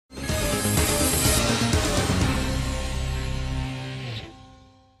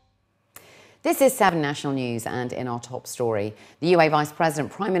This is 7 National News, and in our top story, the UAE Vice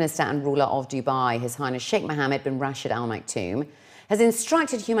President, Prime Minister and ruler of Dubai, His Highness Sheikh Mohammed bin Rashid Al Maktoum, has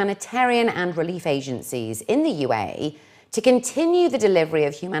instructed humanitarian and relief agencies in the UAE to continue the delivery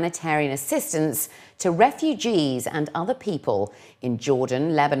of humanitarian assistance to refugees and other people in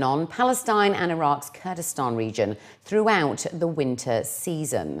Jordan, Lebanon, Palestine and Iraq's Kurdistan region throughout the winter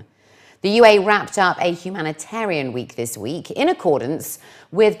season. The UAE wrapped up a humanitarian week this week in accordance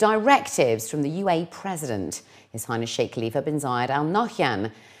with directives from the UAE President, His Highness Sheikh Khalifa bin Zayed Al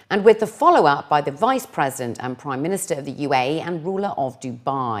Nahyan, and with the follow-up by the Vice President and Prime Minister of the UAE and ruler of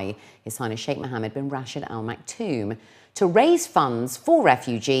Dubai, His Highness Sheikh Mohammed bin Rashid Al Maktoum, to raise funds for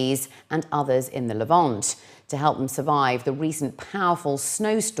refugees and others in the Levant to help them survive the recent powerful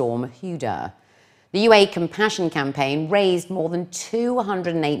snowstorm Huda. The UAE Compassion Campaign raised more than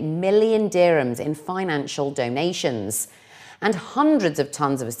 208 million dirhams in financial donations and hundreds of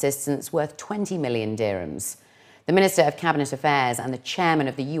tons of assistance worth 20 million dirhams. The Minister of Cabinet Affairs and the Chairman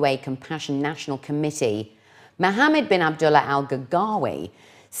of the UAE Compassion National Committee, Mohammed bin Abdullah Al Gagawi,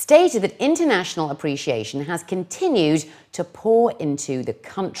 stated that international appreciation has continued to pour into the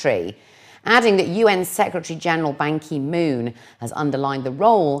country, adding that UN Secretary-General Ban Ki-moon has underlined the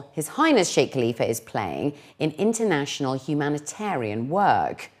role His Highness Sheikh Khalifa is playing in international humanitarian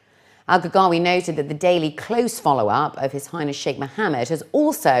work. Al-Gagawi noted that the daily close follow-up of His Highness Sheikh Mohammed has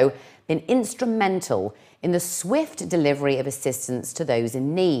also been instrumental in the swift delivery of assistance to those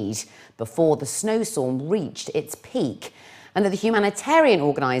in need before the snowstorm reached its peak, and that the humanitarian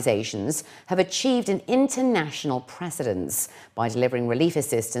organisations have achieved an international precedence by delivering relief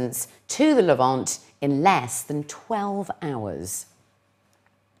assistance to the Levant in less than 12 hours.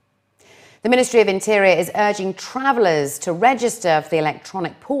 The Ministry of Interior is urging travellers to register for the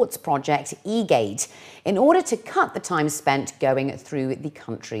electronic ports project eGate in order to cut the time spent going through the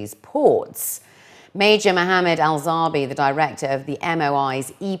country's ports. Major Mohammed Al-Zabi, the director of the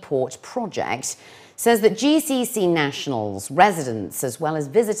MOI's ePort project, says that GCC nationals, residents, as well as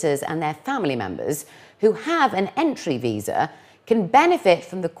visitors and their family members who have an entry visa can benefit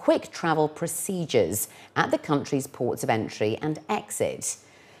from the quick travel procedures at the country's ports of entry and exit.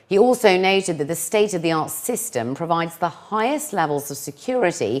 He also noted that the state-of-the-art system provides the highest levels of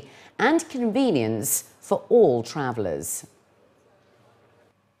security and convenience for all travellers.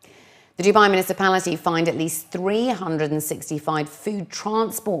 The Dubai municipality fined at least 365 food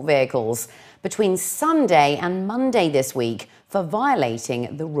transport vehicles between Sunday and Monday this week for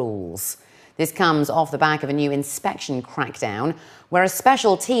violating the rules. This comes off the back of a new inspection crackdown, where a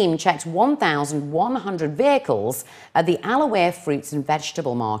special team checked 1,100 vehicles at the Al Fruits and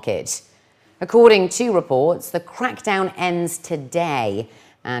Vegetable Market. According to reports, the crackdown ends today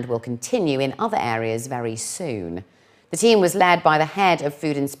and will continue in other areas very soon. The team was led by the head of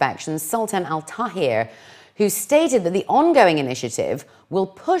food inspections, Sultan Al-Tahir, who stated that the ongoing initiative will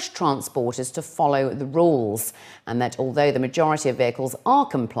push transporters to follow the rules, and that although the majority of vehicles are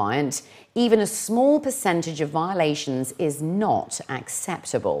compliant, even a small percentage of violations is not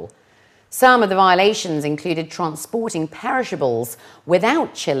acceptable. Some of the violations included transporting perishables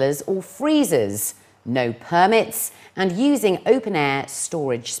without chillers or freezers, no permits, and using open-air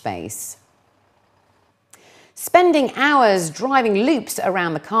storage space. Spending hours driving loops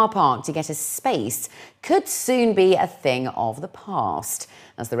around the car park to get a space could soon be a thing of the past,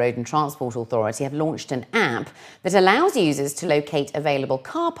 as the Road and Transport Authority have launched an app that allows users to locate available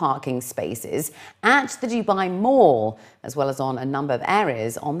car parking spaces at the Dubai Mall, as well as on a number of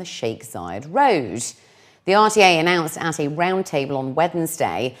areas on the Sheikh Zayed Road. The RTA announced at a roundtable on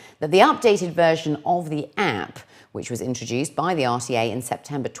Wednesday that the updated version of the app, which was introduced by the RTA in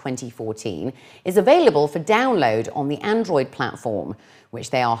September 2014, is available for download on the Android platform,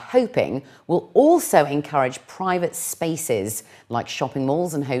 which they are hoping will also encourage private spaces like shopping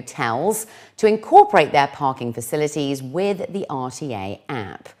malls and hotels to incorporate their parking facilities with the RTA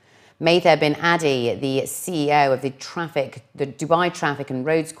app. Mayther bin Adi, the CEO of the Dubai Traffic and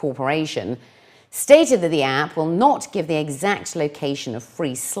Roads Corporation, stated that the app will not give the exact location of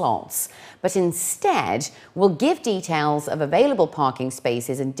free slots, but instead will give details of available parking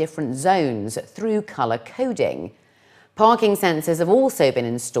spaces in different zones through colour coding. Parking sensors have also been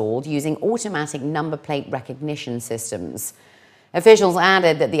installed using automatic number plate recognition systems. Officials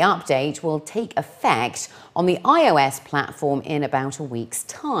added that the update will take effect on the iOS platform in about a week's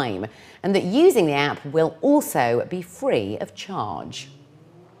time, and that using the app will also be free of charge.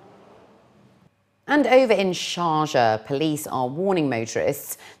 And over in Sharjah, police are warning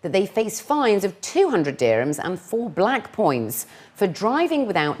motorists that they face fines of 200 dirhams and 4 black points for driving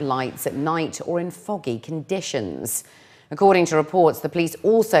without lights at night or in foggy conditions. According to reports, the police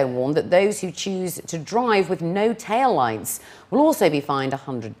also warned that those who choose to drive with no tail lights will also be fined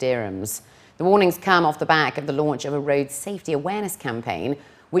 100 dirhams. The warnings come off the back of the launch of a road safety awareness campaign,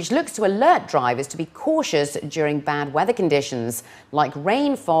 which looks to alert drivers to be cautious during bad weather conditions like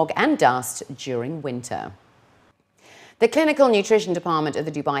rain, fog and dust during winter. The Clinical Nutrition Department of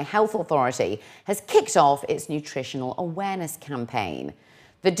the Dubai Health Authority has kicked off its nutritional awareness campaign.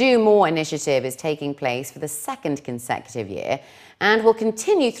 The Do More initiative is taking place for the second consecutive year and will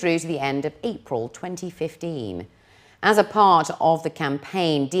continue through to the end of April 2015. As a part of the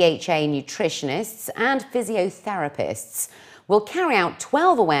campaign, DHA nutritionists and physiotherapists will carry out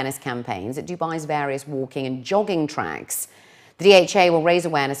 12 awareness campaigns at Dubai's various walking and jogging tracks. The DHA will raise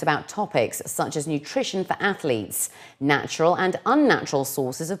awareness about topics such as nutrition for athletes, natural and unnatural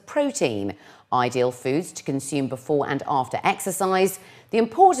sources of protein, ideal foods to consume before and after exercise, the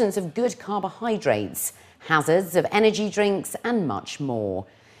importance of good carbohydrates, hazards of energy drinks, and much more.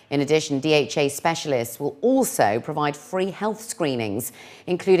 In addition, DHA specialists will also provide free health screenings,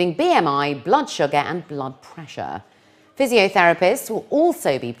 including BMI, blood sugar, and blood pressure. Physiotherapists will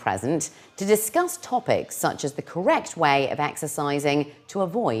also be present to discuss topics such as the correct way of exercising to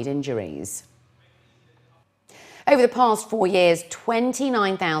avoid injuries. Over the past 4 years,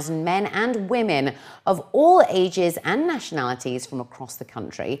 29,000 men and women of all ages and nationalities from across the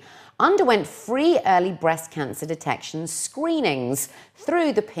country underwent free early breast cancer detection screenings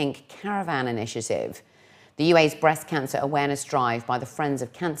through the Pink Caravan initiative. The UAE's breast cancer awareness drive by the Friends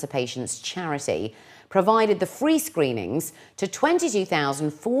of Cancer Patients charity provided the free screenings to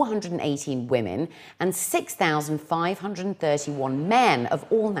 22,418 women and 6,531 men of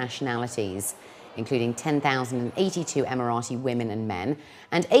all nationalities, including 10,082 Emirati women and men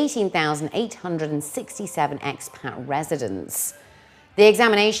and 18,867 expat residents. The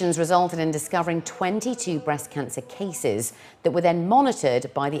examinations resulted in discovering 22 breast cancer cases that were then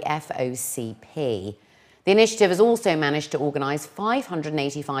monitored by the FOCP. The initiative has also managed to organise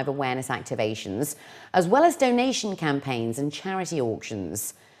 585 awareness activations, as well as donation campaigns and charity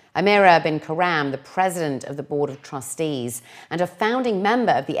auctions. Amira bin Karam, the president of the Board of Trustees and a founding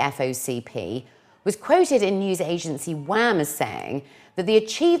member of the FOCP, was quoted in news agency WAM as saying that the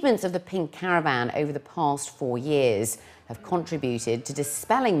achievements of the Pink Caravan over the past 4 years have contributed to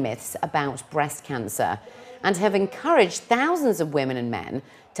dispelling myths about breast cancer and have encouraged thousands of women and men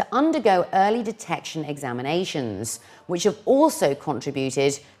to undergo early detection examinations, which have also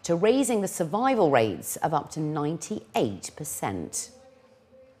contributed to raising the survival rates of up to 98%.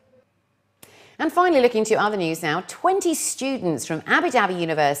 And finally, looking to other news now, 20 students from Abu Dhabi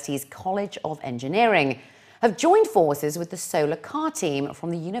University's College of Engineering have joined forces with the solar car team from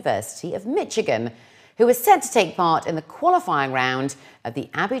the University of Michigan, who are set to take part in the qualifying round of the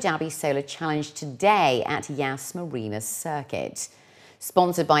Abu Dhabi Solar Challenge today at Yas Marina Circuit.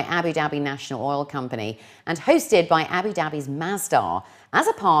 Sponsored by Abu Dhabi National Oil Company and hosted by Abu Dhabi's Masdar as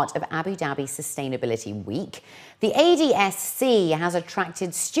a part of Abu Dhabi Sustainability Week, the ADSC has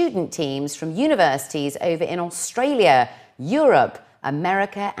attracted student teams from universities over in Australia, Europe,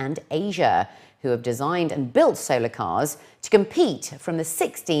 America and Asia, who have designed and built solar cars to compete from the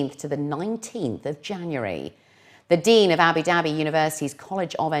 16th to the 19th of January. The Dean of Abu Dhabi University's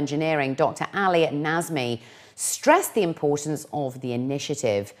College of Engineering, Dr. Ali Nazmi, stressed the importance of the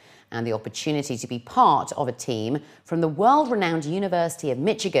initiative and the opportunity to be part of a team from the world-renowned University of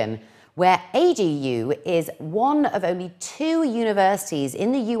Michigan, where ADU is one of only 2 universities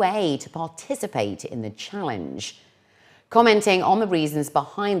in the UAE to participate in the challenge. Commenting on the reasons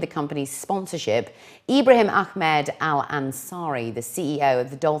behind the company's sponsorship, Ibrahim Ahmed Al-Ansari, the CEO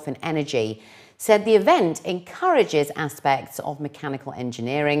of the Dolphin Energy, said the event encourages aspects of mechanical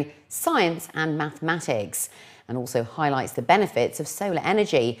engineering, science and mathematics, and also highlights the benefits of solar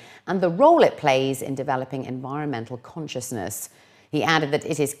energy and the role it plays in developing environmental consciousness. He added that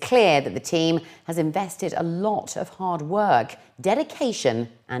it is clear that the team has invested a lot of hard work, dedication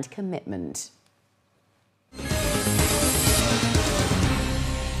and commitment.